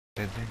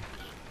Okay.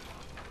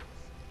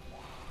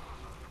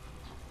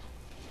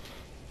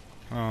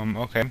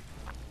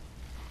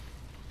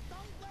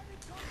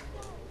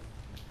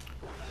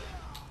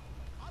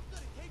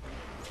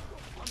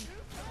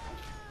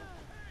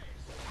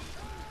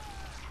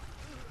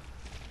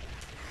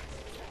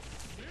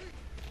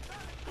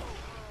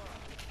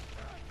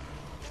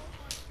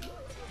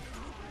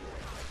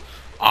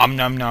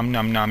 Num num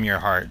num num your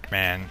heart,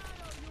 man.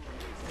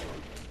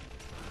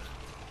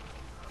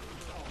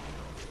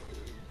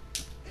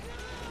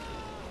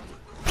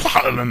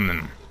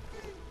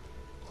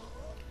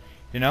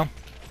 You know?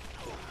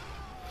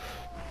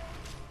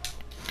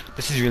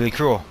 This is really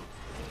cruel.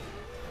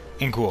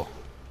 And cool.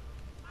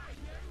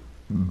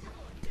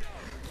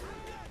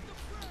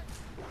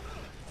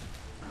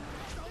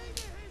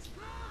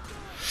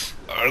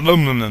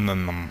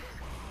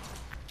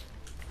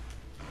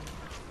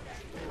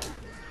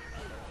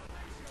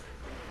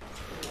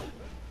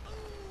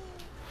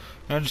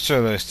 I'll just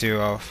throw those two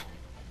off.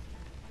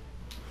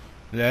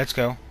 Let's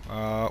go.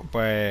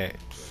 Wait.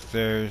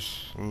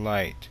 There's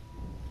light.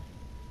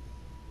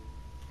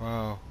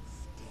 Whoa.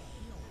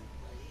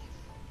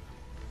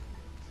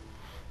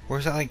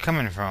 Where's that light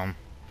coming from?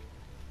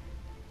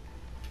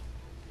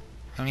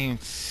 I don't even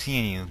see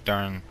any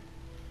darn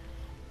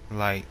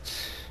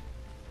lights.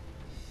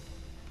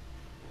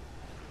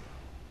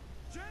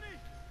 Dance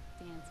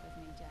with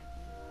me,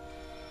 Jackie.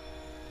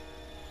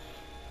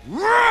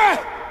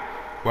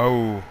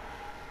 Whoa.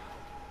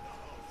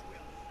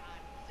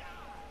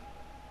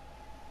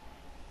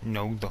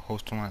 No, the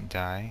host will not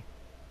die.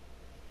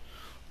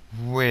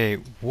 Wait,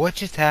 what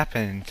just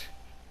happened?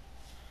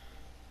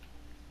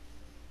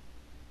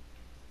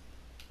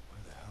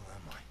 Where the hell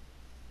am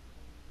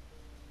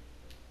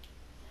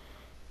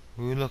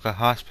I? Ooh, look, a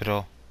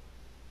hospital.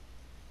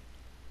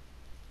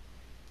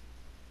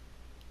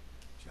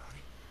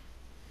 Johnny?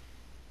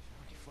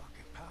 Johnny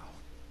fucking pal.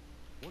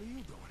 What are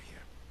you doing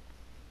here?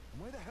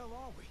 And where the hell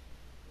are we?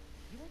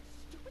 You let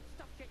stupid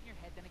stuff get in your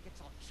head, then it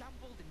gets all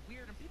jumbled and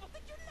weird, and people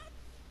think you're nuts.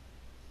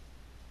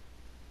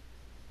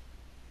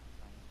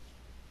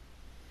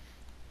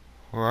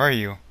 Where are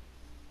you?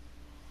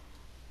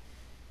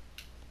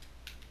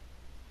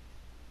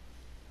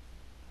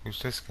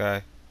 Who's this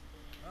guy?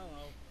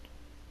 Hello.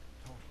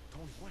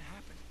 Tony, what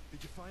happened?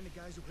 Did you find the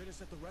guys who hit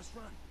us at the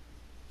restaurant?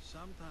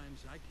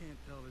 Sometimes I can't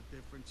tell the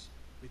difference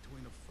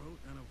between a fruit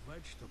and a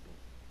vegetable.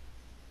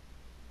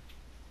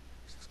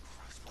 Jesus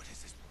Christ, what is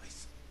this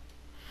place?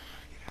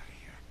 I gotta get out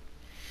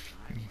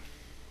of here.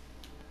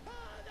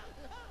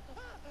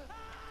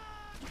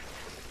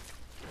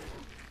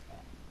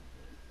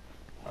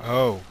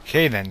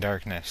 Okay then,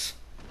 darkness.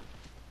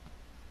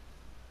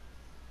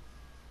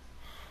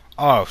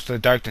 Oh, so the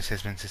darkness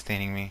has been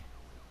sustaining me.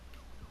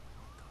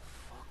 What the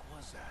fuck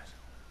was that?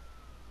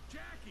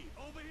 Jackie,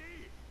 over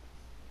here!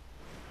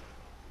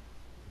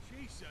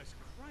 Jesus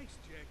Christ,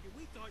 Jackie,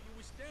 we thought you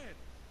was dead.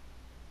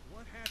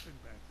 What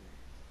happened back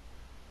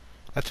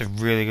there? That's a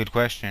really good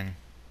question.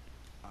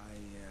 I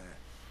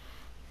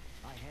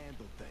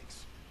handle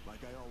things like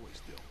I always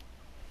do.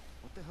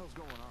 What the hell's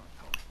going on,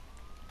 Tony?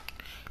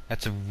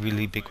 That's a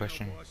really big I know,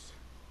 question. boss.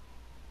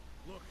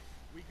 Look,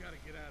 we gotta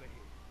get out of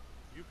here.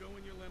 You go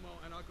in your limo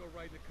and I'll go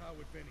ride in the car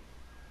with Vinny.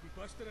 He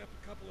busted up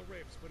a couple of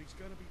ribs, but he's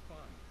gonna be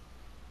fine.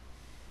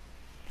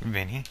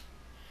 Vinny?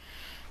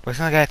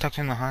 Wasn't the guy I talked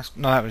to in the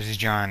hospital? No, that was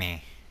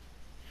Johnny.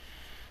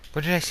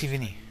 Where did I see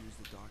Vinny? You use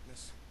the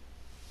darkness?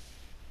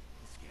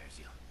 It scares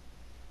you.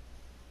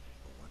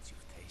 But once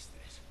you've tasted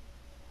it,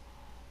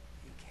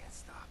 you can't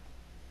stop.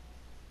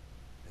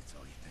 That's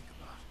all you think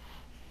about.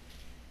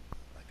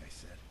 Like I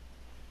said,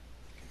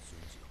 it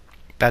consumes you.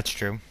 That's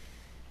true.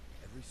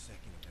 Every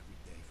second of every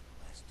day for the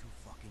last 2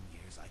 fucking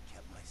years, I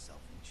kept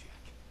myself in check.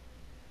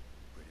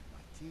 Gritted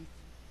my teeth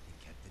and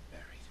kept it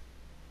buried.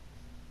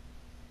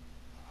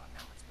 Oh,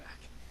 now it's back.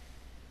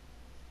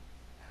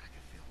 And I can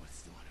feel what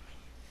it's doing to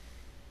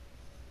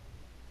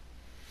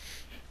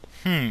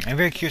me. I'm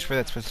very curious where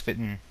that's supposed to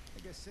fit in. I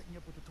guess setting you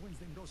up with the twins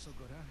didn't go so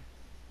good, huh?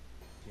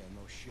 Yeah,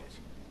 no shit.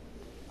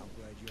 I'm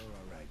glad you're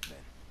alright,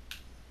 Ben.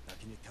 Now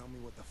can you tell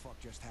me what the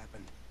fuck just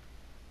happened?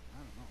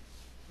 I don't know.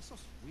 I saw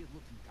some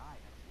weird-looking guy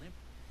had a limp.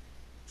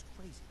 It's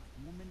crazy. Like,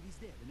 one minute he's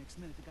there, the next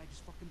minute the guy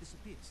just fucking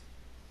disappears.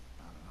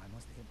 I don't know. I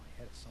must have hit my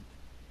head or something.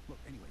 Look,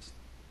 anyways,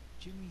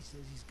 Jimmy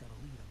says he's got a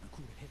lead on the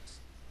crew that hit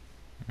us.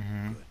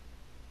 Good.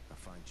 Now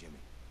find Jimmy.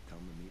 Tell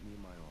him to meet me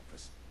in my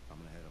office. I'm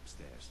gonna head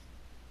upstairs.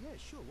 Yeah,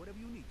 sure. Whatever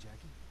you need,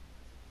 Jackie.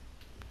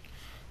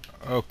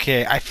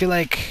 Okay, I feel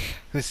like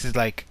this is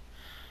like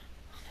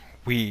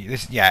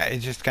yeah,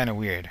 it's just kind of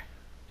weird.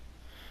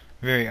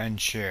 Very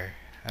unsure.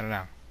 I don't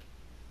know.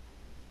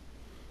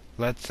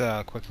 Let's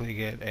quickly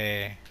get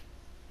a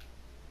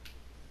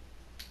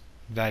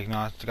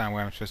diagnostic on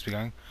where I'm supposed to be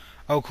going.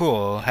 Oh,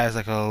 cool. It has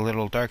like a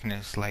little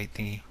darkness light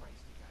thingy. Christ,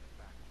 you got it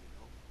back, you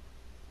know?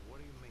 What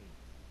do you mean?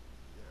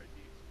 You heard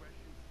the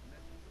expression,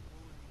 mess with the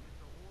bull and you get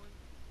the horn?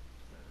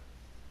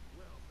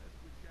 Well, mess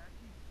with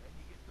Jackie and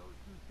you get those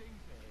 2 things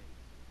ahead.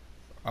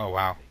 Oh,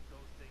 wow. Take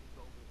those things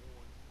over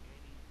horns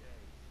any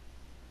day.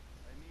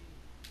 I mean,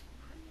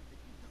 how do you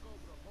think you took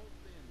over the whole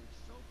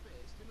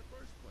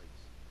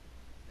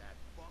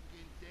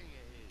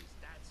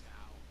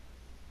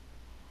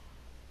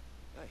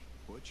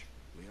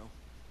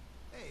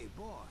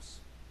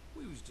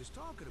was just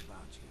talking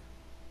about you.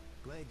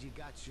 Glad you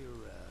got your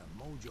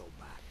mojo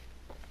back.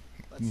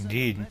 Let's send a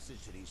Indeed.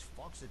 message to these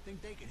fucks that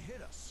think they can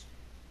hit us.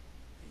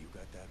 You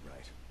got that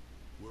right.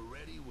 We're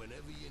ready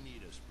whenever you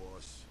need us,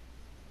 boss.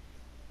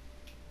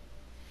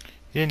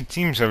 He didn't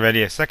seem so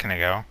ready a second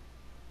ago.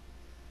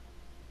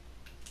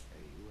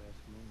 Hey, you ask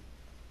me?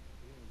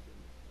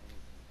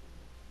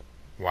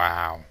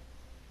 Wow.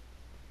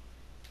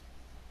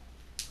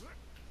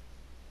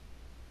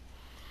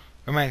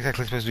 Where am I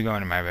exactly supposed to be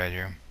going in my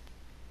bedroom?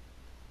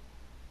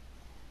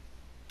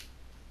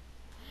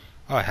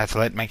 Oh, I have to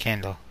light my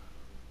candle.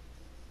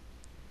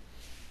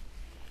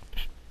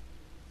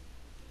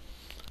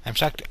 I'm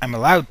shocked I'm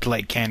allowed to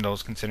light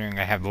candles considering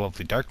I have the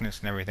lovely darkness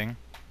and everything.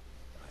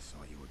 I saw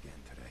you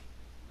again today.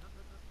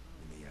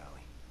 In the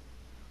alley.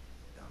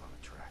 Down on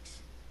the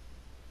tracks.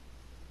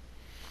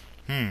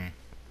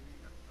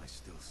 I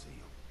still see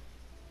you.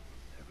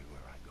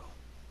 Everywhere I go.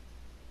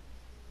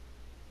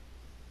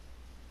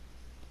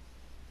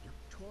 You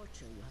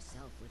torture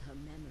yourself with her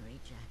memory,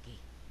 Jackie.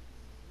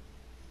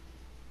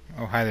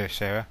 Oh, hi there,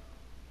 Sarah.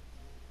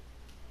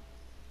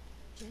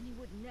 Jenny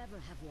would never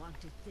have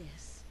wanted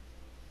this.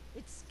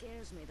 It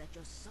scares me that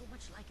you're so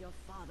much like your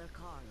father,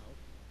 Carlo.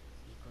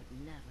 He could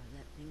never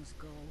let things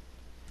go.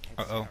 Hey,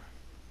 Uh-oh. Sarah,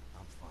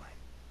 I'm fine.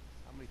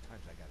 How many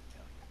times I gotta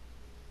tell you?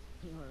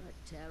 You're a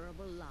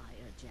terrible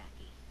liar,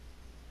 Jackie.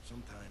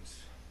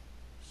 Sometimes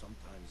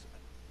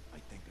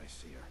I think I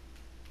see her.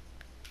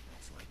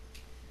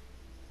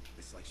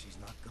 It's like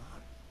she's not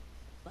gone.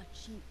 But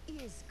she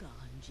is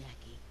gone,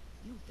 Jackie.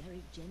 You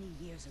buried Jenny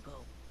years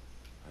ago.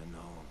 I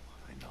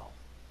know.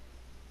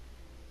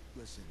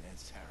 Listen, Aunt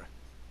Sarah,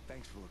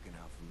 thanks for looking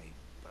out for me,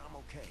 but I'm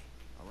okay,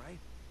 all right?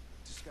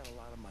 Just got a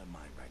lot on my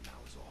mind right now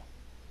is all.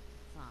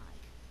 Fine.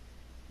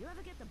 You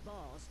ever get the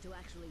balls to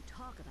actually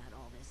talk about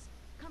all this,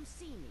 come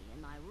see me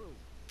in my room.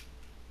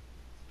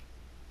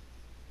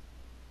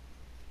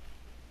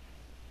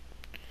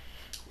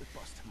 Quit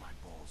busting my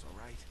balls, all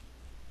right?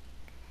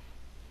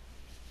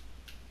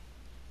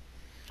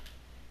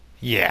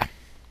 Yeah.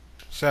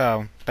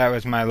 So, that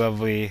was my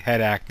lovely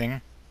head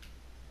acting.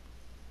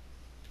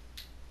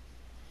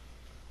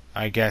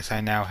 I guess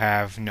I now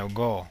have no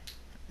goal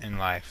in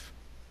life.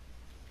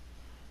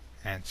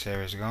 And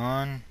Sarah's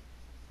gone.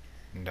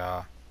 And,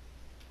 oh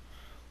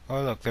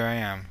look, there I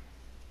am.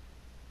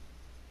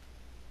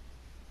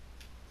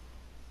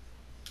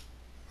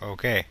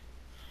 Okay.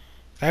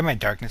 I have my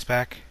darkness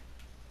back.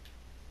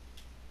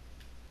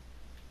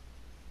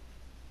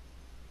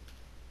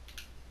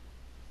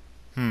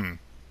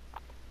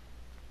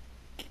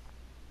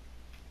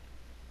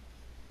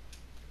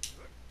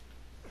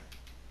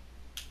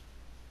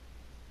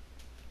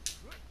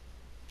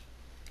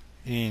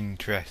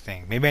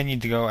 Interesting. Maybe I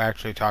need to go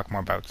actually talk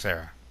more about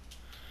Sarah.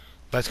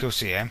 Let's go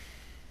see, eh?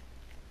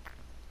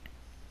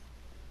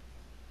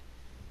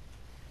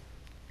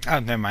 Oh,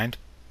 never mind.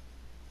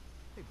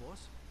 Hey,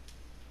 boss.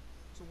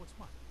 So what's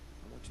what?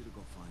 I want you to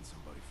go find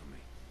somebody for me.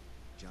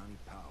 Johnny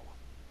Powell.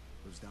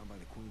 Lives down by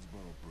the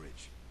Queensboro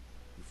Bridge.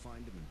 You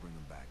find him and bring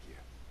him back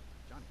here.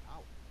 Johnny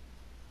Powell.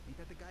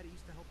 Ain't that the guy that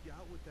used to help you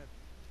out with that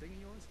thing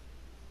of yours?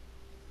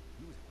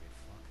 He was a weird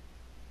fuck.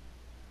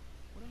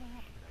 Whatever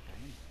happened to that guy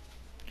anyway?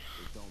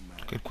 It don't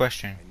matter. Good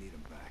question. I need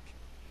him back.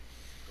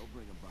 Go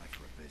bring him by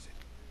for a visit.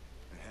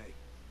 And hey,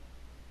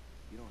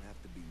 you don't have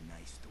to be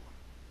nice to him.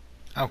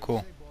 Oh, cool.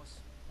 Say, boss.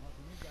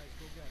 The new guys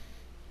go get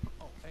him.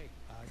 Oh, hey,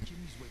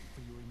 Jimmy's waiting for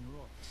you in your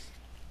office.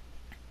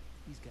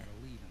 He's got a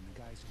lead on the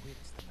guys who hit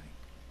us tonight.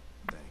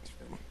 Thanks,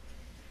 Vinny.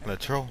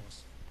 Let's roll.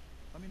 Boss.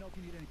 Let me know if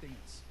you need anything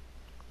else.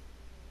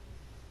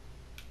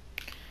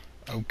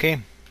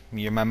 Okay.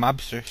 You're my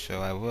mobster,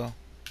 so I will.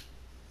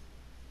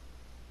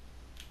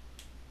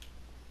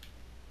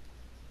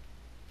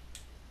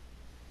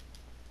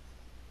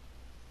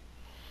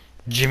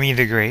 Jimmy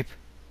the Grape.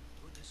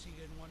 Good to see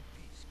you in one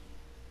piece.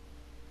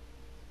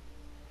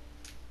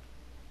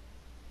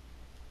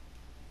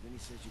 Vinny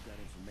says you got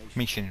information.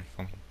 Mission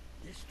for me.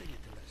 This thing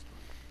at the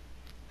restaurant.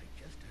 I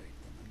just heard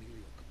from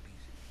Emilio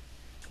Capizzi.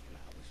 A couple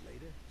hours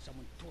later,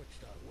 someone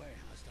torched our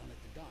warehouse down at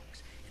the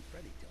docks, and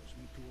Freddy tells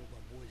me 2 of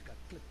our boys got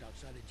clipped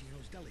outside of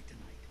Gino's Deli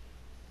tonight.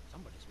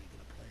 Somebody's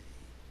making a play.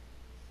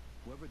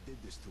 Whoever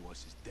did this to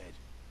us is dead.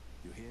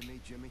 You hear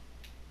me, Jimmy?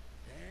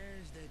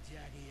 There's the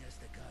Jackie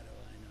Estacado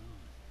I know.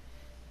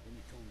 Then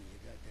he told me you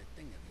got that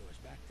thing of yours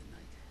back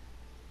tonight.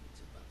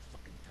 It's about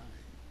fucking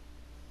time.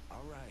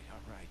 All right.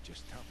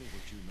 Just tell me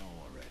what you know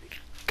already.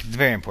 It's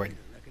very important.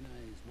 I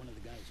recognize one of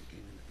the guys who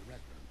came in at the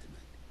restaurant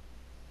tonight.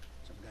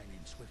 Some guy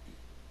named Swifty.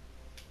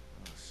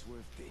 Oh,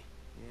 Swifty.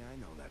 Yeah, I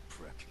know that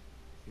prick.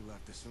 He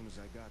left as soon as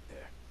I got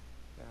there.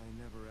 I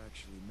never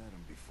actually met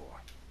him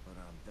before, but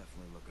I'm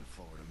definitely looking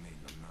forward to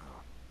meeting him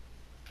now.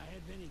 I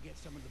had Vinny get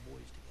some of the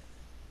boys together.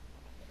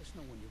 Let us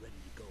know when you're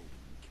ready to go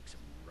and kick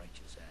some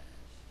righteous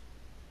ass.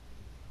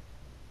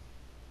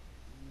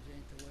 Things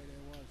ain't the way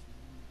they was,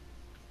 man.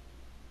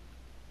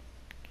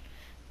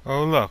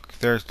 Oh, look.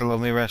 There's the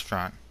lovely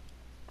restaurant.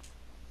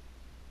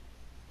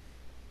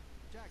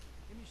 Jack,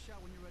 give me a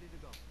shout when you're ready to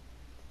go.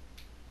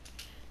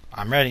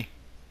 I'm ready.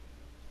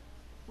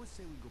 Let's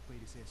say we go pay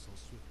this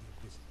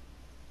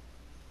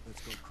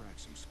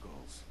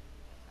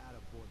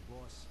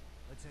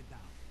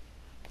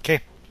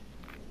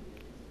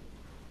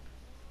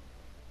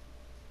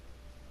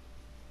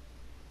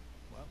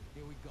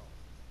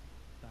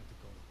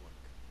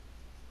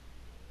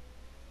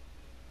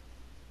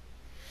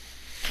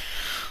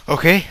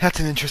Okay, that's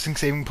an interesting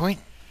saving point.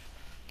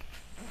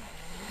 Wanna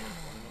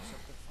know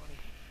something funny?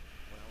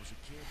 When I was a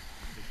kid,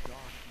 the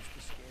dark used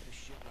to scare the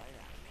shit right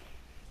out of me.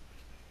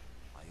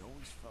 I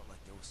always felt like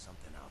there was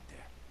something out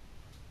there,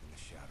 in the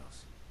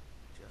shadows,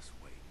 just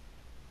waiting.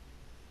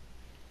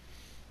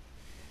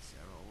 And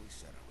Sarah always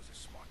said I was a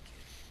smart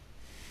kid. She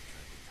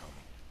tried to tell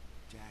me,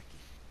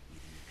 Jackie,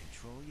 either you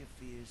control your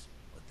fears,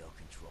 or they'll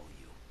control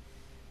you.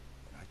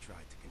 And I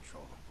tried to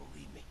control them,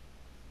 believe me.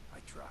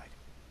 I tried.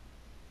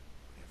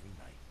 But every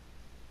night,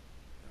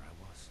 there I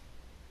was,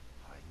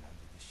 hiding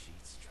under the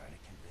sheets, trying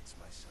to convince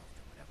myself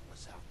that whatever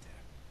was out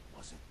there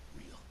wasn't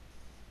real.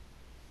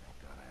 Thank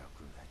God I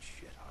outgrew that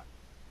shit, huh?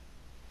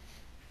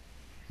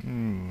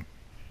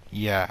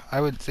 Yeah,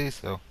 I would say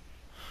so.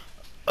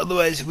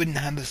 Otherwise, you wouldn't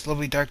have this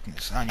lovely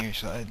darkness on your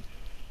side.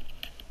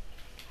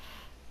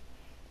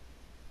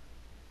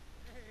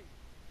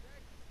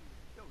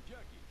 Yo,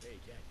 Jackie. Hey,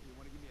 Jackie. You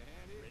want to give me a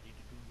hand here? Ready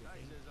to do your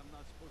thing? Says I'm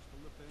not supposed to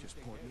lift anything. Just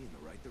point me in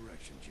the right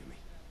direction, Jimmy.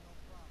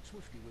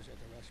 Swifty was at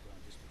the restaurant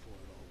just before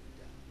it all went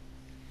down.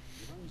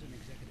 He runs an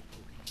executive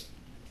poker game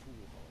and a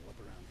pool hall up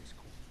around this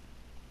corner.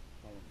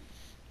 Follow me.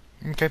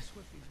 Okay.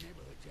 Swifty's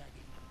neighborhood,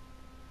 Jackie.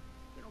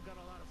 We don't got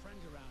a lot of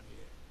friends around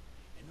here.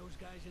 And those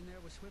guys in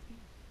there with Swifty,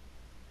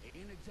 they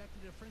ain't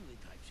exactly the friendly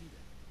types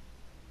either.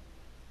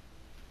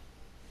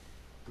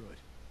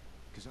 Good.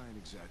 Because I ain't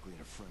exactly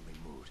in a friendly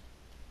mood.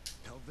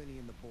 Tell Vinny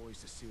and the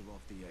boys to seal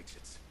off the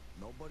exits.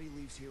 Nobody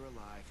leaves here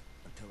alive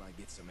until I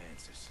get some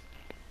answers.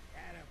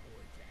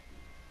 Attaboy,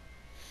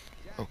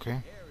 Jackie. Okay.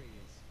 There he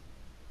is.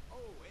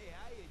 Oh, hey,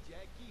 hiya,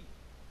 Jackie.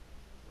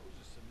 Those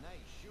are some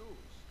nice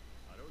shoes.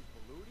 Are those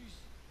Belutis?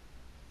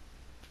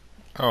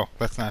 Oh,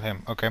 that's not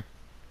him. Okay.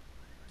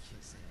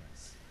 Kiss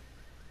ass.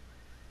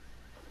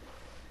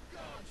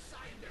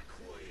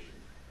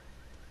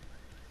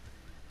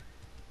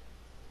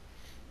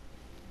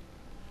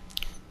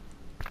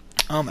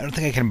 I don't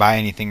think I can buy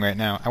anything right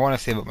now. I want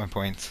to save up my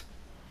points.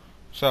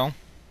 So,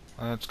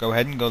 let's go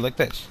ahead and go like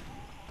this.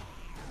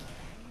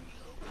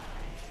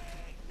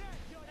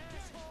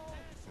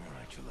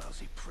 Alright, you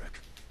lousy prick.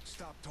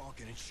 Stop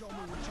talking and show me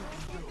what you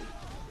can do.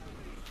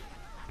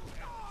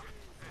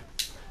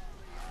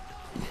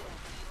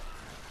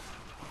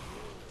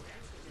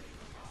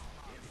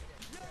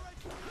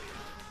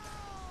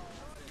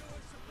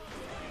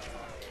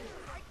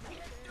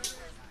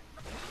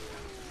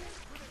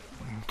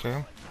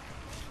 Okay.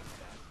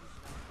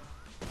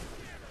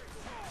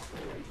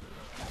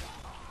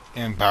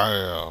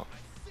 Imperial.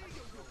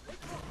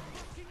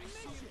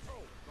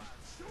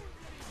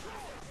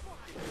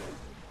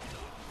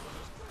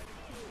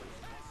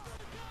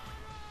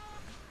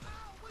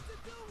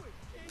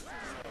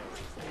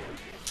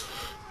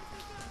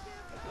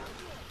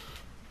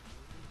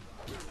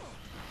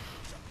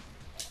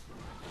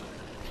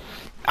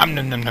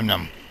 Num num num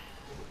num.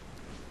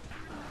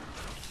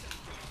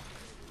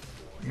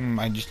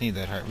 I just need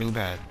that heart really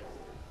bad.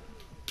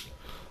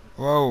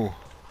 Whoa.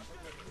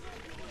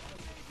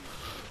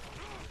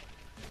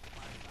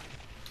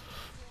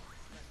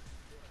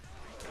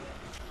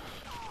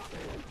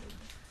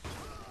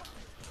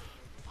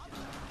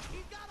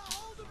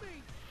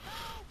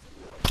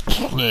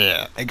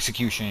 Yeah,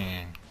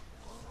 execution.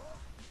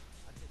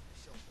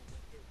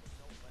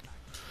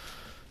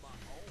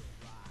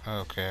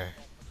 Okay.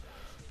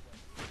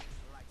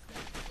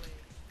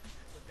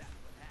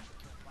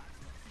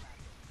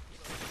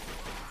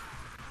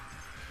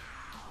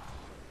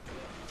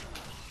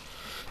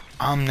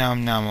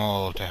 Nom nom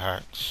all the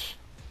hearts.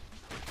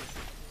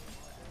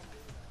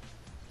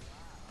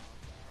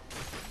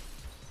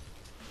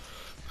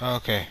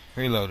 Okay,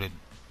 reloaded.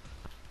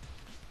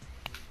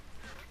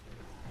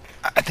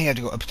 I think I have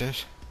to go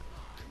upstairs.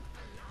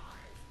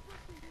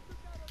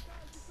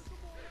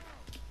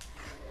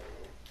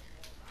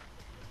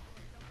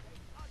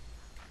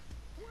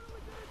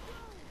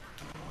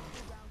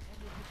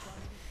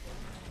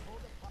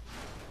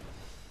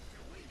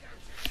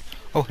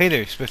 Oh, hey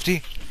there,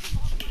 Swifty.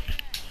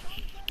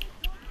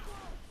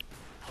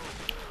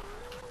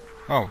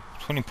 Oh,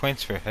 20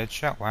 points for a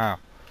headshot? Wow.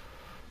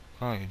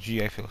 Oh,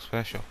 gee, I feel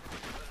special.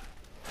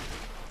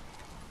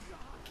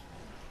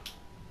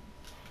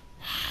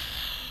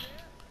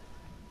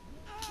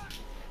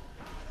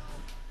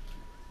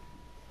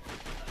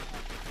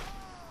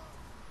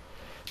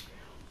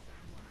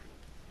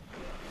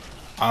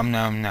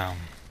 Nom nom.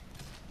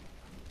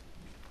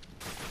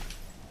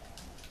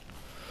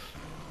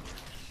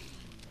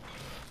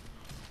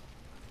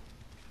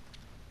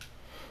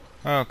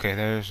 Okay,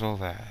 there's all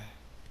that.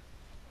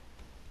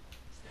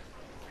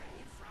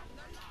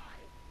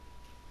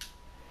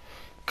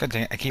 God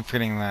dang it, I keep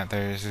forgetting that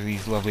there's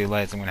these lovely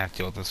lights I'm gonna have to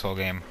deal with this whole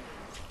game.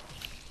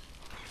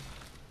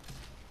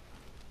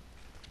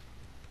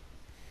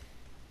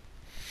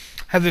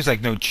 Have there's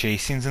like no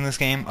chase scenes in this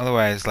game,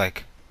 otherwise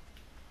like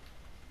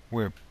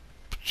we're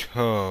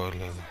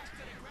totally.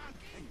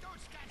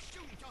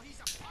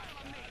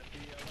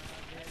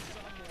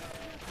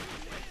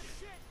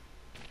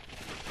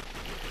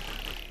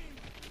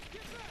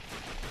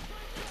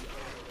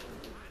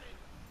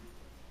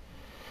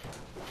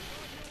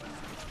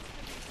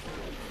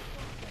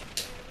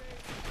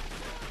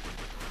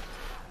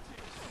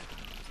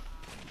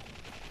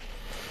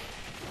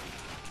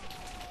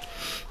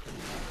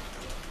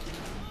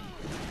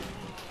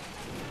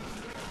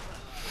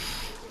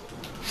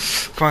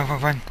 Come on, come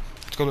on, come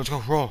on. Let's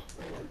go, roll.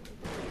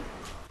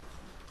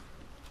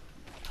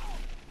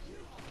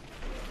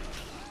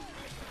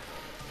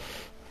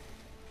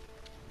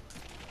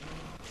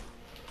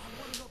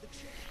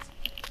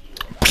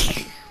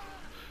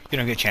 You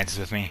don't get chances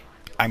with me.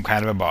 I'm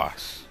kind of a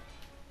boss.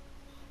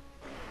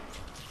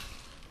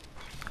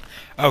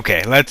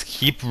 Okay, let's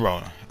keep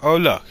rolling. Oh,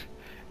 look.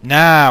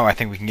 Now I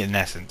think we can get an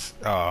essence.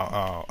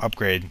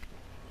 Upgrade.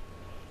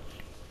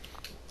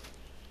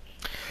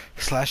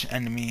 Slash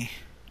enemy.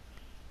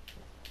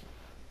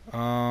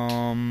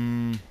 Oh.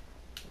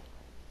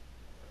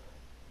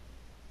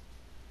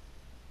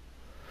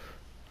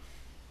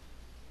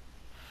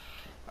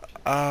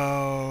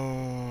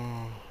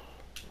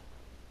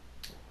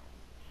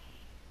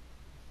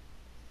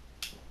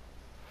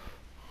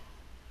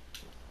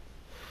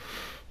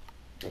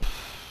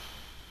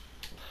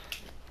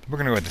 We're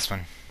gonna go with this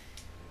one.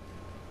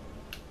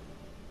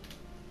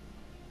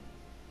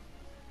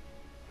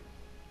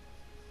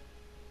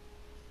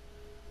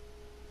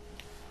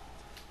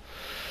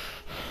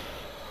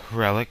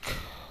 Relic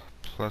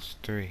plus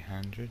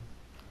 300.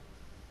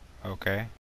 Okay.